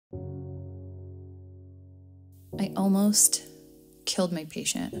I almost killed my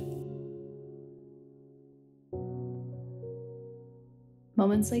patient.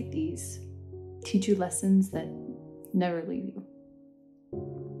 Moments like these teach you lessons that never leave you.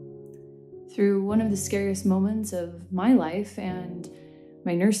 Through one of the scariest moments of my life and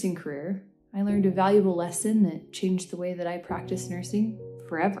my nursing career, I learned a valuable lesson that changed the way that I practice nursing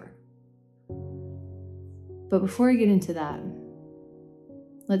forever. But before I get into that,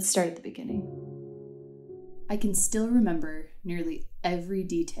 let's start at the beginning. I can still remember nearly every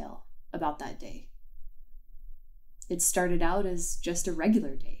detail about that day. It started out as just a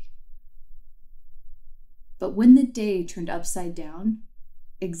regular day. But when the day turned upside down,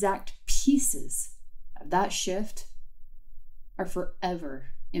 exact pieces of that shift are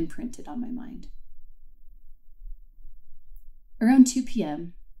forever imprinted on my mind. Around 2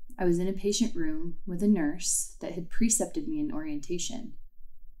 p.m., I was in a patient room with a nurse that had precepted me in orientation.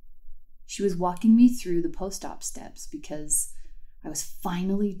 She was walking me through the post-op steps because I was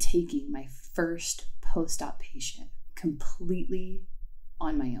finally taking my first post-op patient completely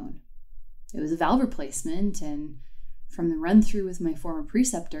on my own. It was a valve replacement, and from the run-through with my former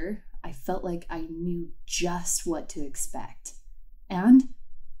preceptor, I felt like I knew just what to expect. And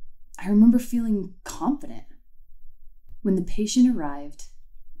I remember feeling confident. When the patient arrived,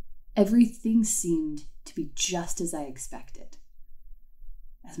 everything seemed to be just as I expected.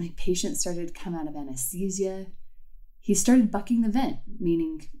 As my patient started to come out of anesthesia, he started bucking the vent,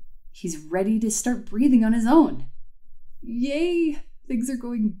 meaning he's ready to start breathing on his own. Yay! Things are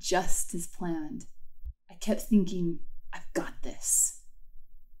going just as planned. I kept thinking, I've got this.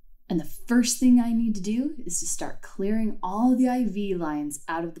 And the first thing I need to do is to start clearing all the IV lines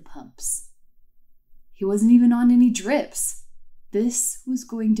out of the pumps. He wasn't even on any drips. This was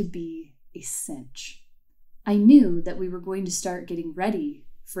going to be a cinch. I knew that we were going to start getting ready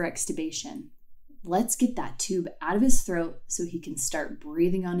for extubation. Let's get that tube out of his throat so he can start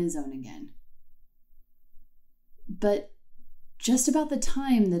breathing on his own again. But just about the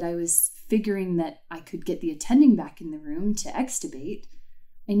time that I was figuring that I could get the attending back in the room to extubate,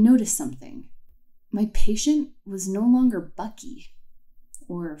 I noticed something. My patient was no longer bucky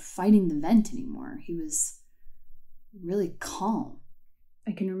or fighting the vent anymore. He was really calm.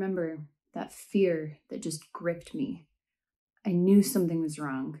 I can remember that fear that just gripped me. I knew something was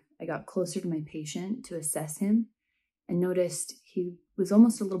wrong. I got closer to my patient to assess him and noticed he was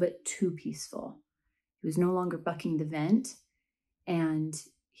almost a little bit too peaceful. He was no longer bucking the vent, and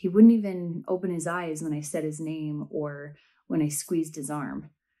he wouldn't even open his eyes when I said his name or when I squeezed his arm.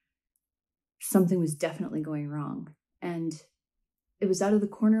 Something was definitely going wrong, and it was out of the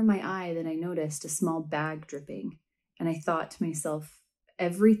corner of my eye that I noticed a small bag dripping, and I thought to myself,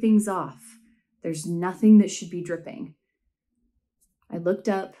 everything's off. There's nothing that should be dripping. I looked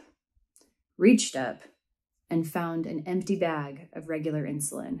up, reached up, and found an empty bag of regular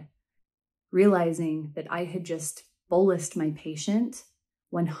insulin, realizing that I had just bolused my patient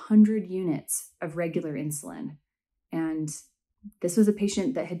 100 units of regular insulin. And this was a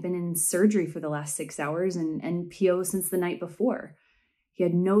patient that had been in surgery for the last 6 hours and NPO since the night before. He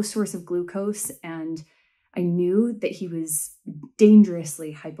had no source of glucose, and I knew that he was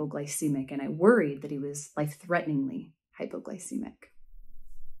dangerously hypoglycemic, and I worried that he was life-threateningly hypoglycemic.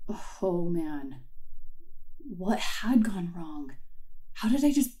 Oh man, what had gone wrong? How did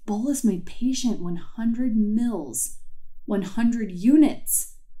I just bolus my patient 100 mils, 100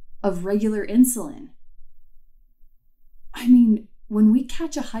 units of regular insulin? I mean, when we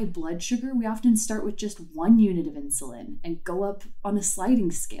catch a high blood sugar, we often start with just 1 unit of insulin and go up on a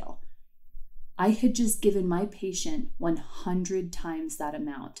sliding scale. I had just given my patient 100 times that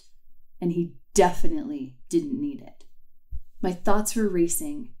amount, and he definitely didn't need it. My thoughts were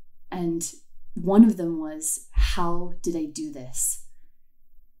racing, and one of them was, how did I do this?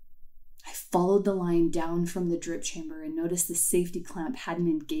 I followed the line down from the drip chamber and noticed the safety clamp hadn't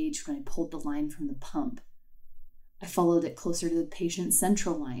engaged when I pulled the line from the pump. I followed it closer to the patient's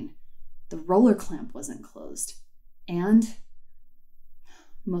central line. The roller clamp wasn't closed. And,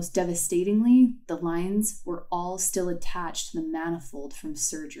 most devastatingly, the lines were all still attached to the manifold from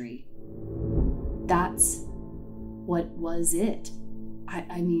surgery. That's what was it.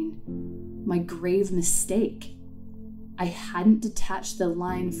 I mean, my grave mistake. I hadn't detached the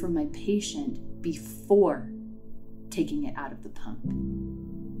line from my patient before taking it out of the pump.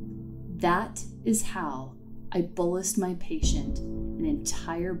 That is how I bolused my patient an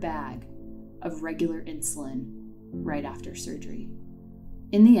entire bag of regular insulin right after surgery.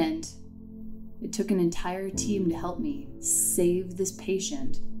 In the end, it took an entire team to help me save this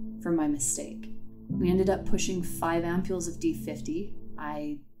patient from my mistake. We ended up pushing 5 ampules of D50.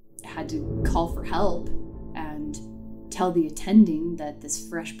 I had to call for help, and tell the attending that this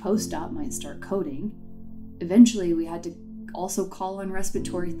fresh post-op might start coding. Eventually, we had to also call on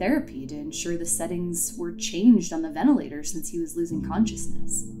respiratory therapy to ensure the settings were changed on the ventilator since he was losing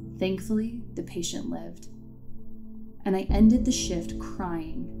consciousness. Thankfully, the patient lived. And I ended the shift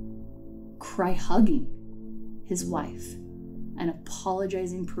hugging his wife and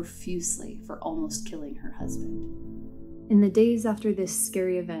apologizing profusely for almost killing her husband. In the days after this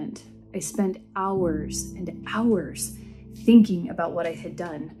scary event, I spent hours and hours thinking about what I had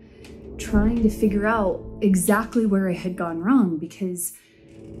done, trying to figure out exactly where I had gone wrong, because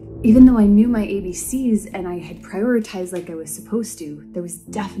even though I knew my ABCs and I had prioritized like I was supposed to, there was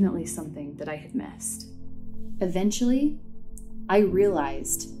definitely something that I had missed. Eventually, I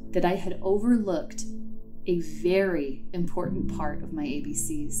realized that I had overlooked a very important part of my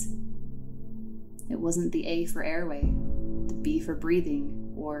ABCs. It wasn't the A for airway, the B for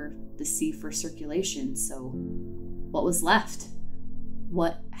breathing, or the C for circulation. So what was left?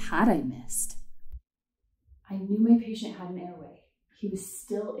 What had I missed? I knew my patient had an airway. He was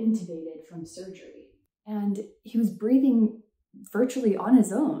still intubated from surgery, and he was breathing virtually on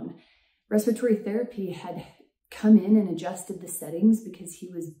his own. Respiratory therapy had come in and adjusted the settings because he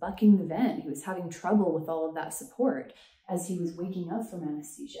was bucking the vent. He was having trouble with all of that support as he was waking up from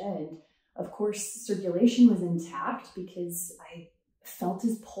anesthesia. And of course, circulation was intact because I felt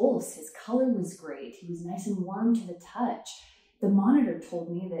his pulse. His color was great. He was nice and warm to the touch. The monitor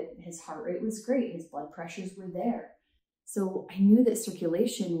told me that his heart rate was great. His blood pressures were there. So I knew that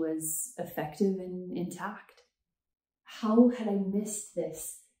circulation was effective and intact. How had I missed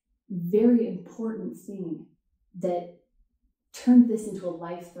this very important thing that turned this into a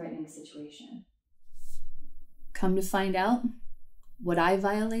life-threatening situation? Come to find out, what I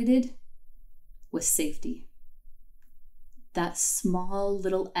violated was safety. That small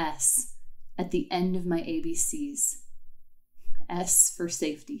little S at the end of my ABCs. S for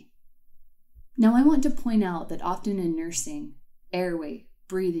safety. Now, I want to point out that often in nursing, airway,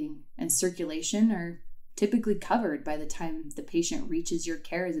 breathing, and circulation are typically covered by the time the patient reaches your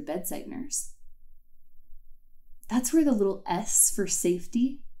care as a bedside nurse. That's where the little S for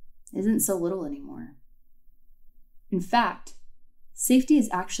safety isn't so little anymore. In fact, safety is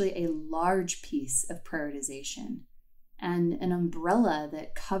actually a large piece of prioritization and an umbrella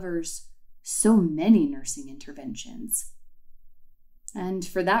that covers so many nursing interventions. And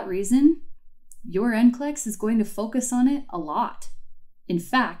for that reason, your NCLEX is going to focus on it a lot. In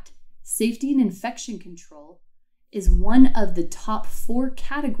fact, safety and infection control is one of the top 4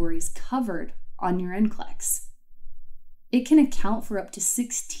 categories covered on your NCLEX. It can account for up to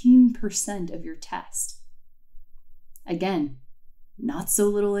 16% of your test. Again, not so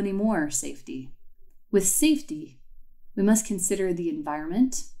little anymore, safety. With safety, we must consider the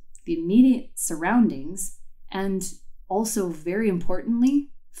environment, the immediate surroundings, and also, very importantly,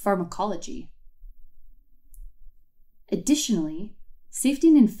 pharmacology. Additionally, safety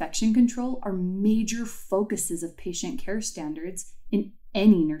and infection control are major focuses of patient care standards in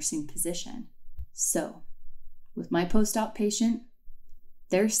any nursing position. So, with my post-op patient,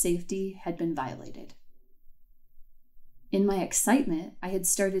 their safety had been violated. In my excitement, I had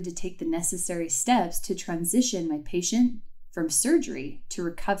started to take the necessary steps to transition my patient from surgery to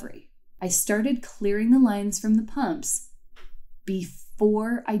recovery. I started clearing the lines from the pumps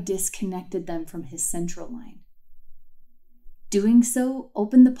before I disconnected them from his central line. Doing so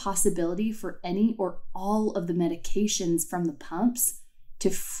opened the possibility for any or all of the medications from the pumps to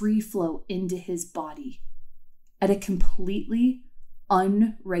free flow into his body at a completely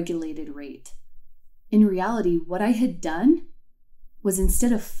unregulated rate. In reality, what I had done was,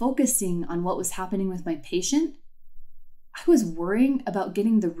 instead of focusing on what was happening with my patient, I was worrying about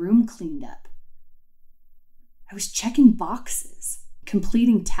getting the room cleaned up. I was checking boxes,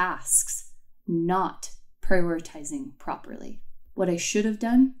 completing tasks, not prioritizing properly. What I should have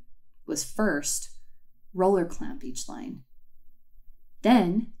done was first roller clamp each line.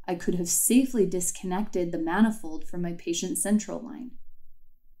 Then I could have safely disconnected the manifold from my patient's central line.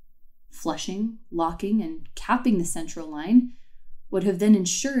 Flushing, locking, and capping the central line would have then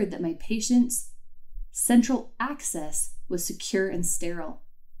ensured that my patient's central access was secure and sterile.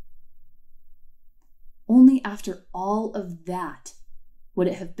 Only after all of that would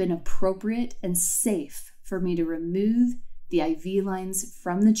it have been appropriate and safe for me to remove the IV lines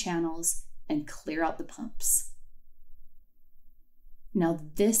from the channels and clear out the pumps. Now,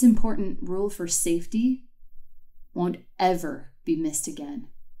 this important rule for safety won't ever be missed again.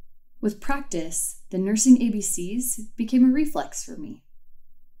 With practice, the nursing ABCs became a reflex for me.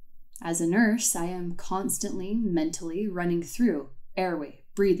 As a nurse, I am constantly mentally running through airway,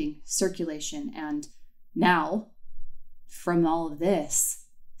 breathing, circulation, and now from all of this?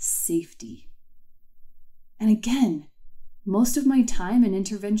 Safety. And again, most of my time and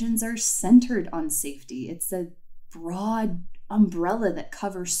interventions are centered on safety. It's a broad umbrella that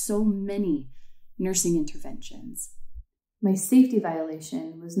covers so many nursing interventions. My safety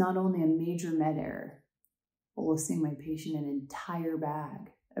violation was not only a major med error, bolusing my patient an entire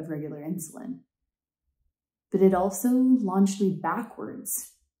bag of regular insulin, but it also launched me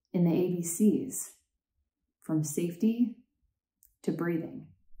backwards in the ABCs, from safety to breathing.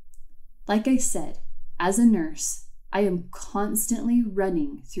 Like I said, as a nurse, I am constantly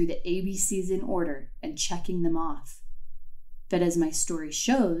running through the ABCs in order and checking them off. But as my story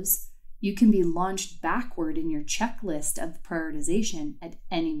shows, you can be launched backward in your checklist of prioritization at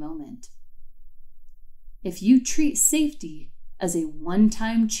any moment. If you treat safety as a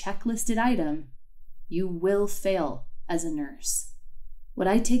one-time checklisted item, you will fail as a nurse. What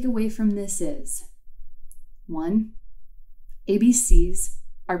I take away from this is, 1, ABCs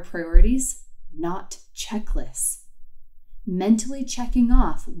are priorities, not checklists. Mentally checking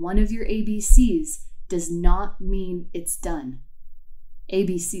off one of your ABCs does not mean it's done.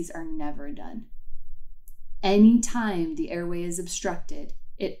 ABCs are never done. Anytime the airway is obstructed,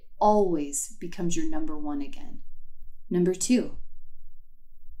 it always becomes your number 1 again. Number 2,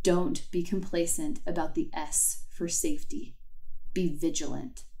 don't be complacent about the S for safety. Be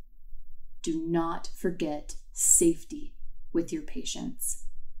vigilant. Do not forget safety with your patients.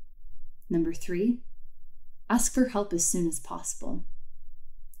 Number 3, ask for help as soon as possible.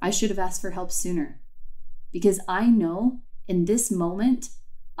 I should have asked for help sooner, because I know in this moment,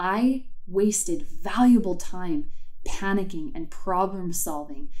 I wasted valuable time panicking and problem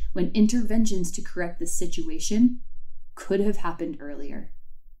solving when interventions to correct the situation could have happened earlier.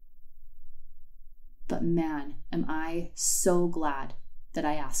 But man, am I so glad that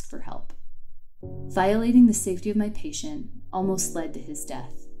I asked for help. Violating the safety of my patient almost led to his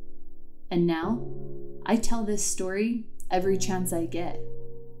death. And now, I tell this story every chance I get.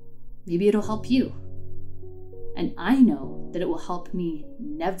 Maybe it'll help you. And I know that it will help me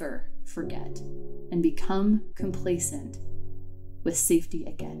never forget and become complacent with safety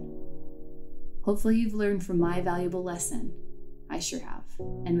again. Hopefully you've learned from my valuable lesson. I sure have.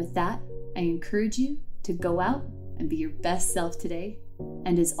 And with that, I encourage you to go out and be your best self today.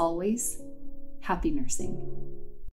 And as always, happy nursing.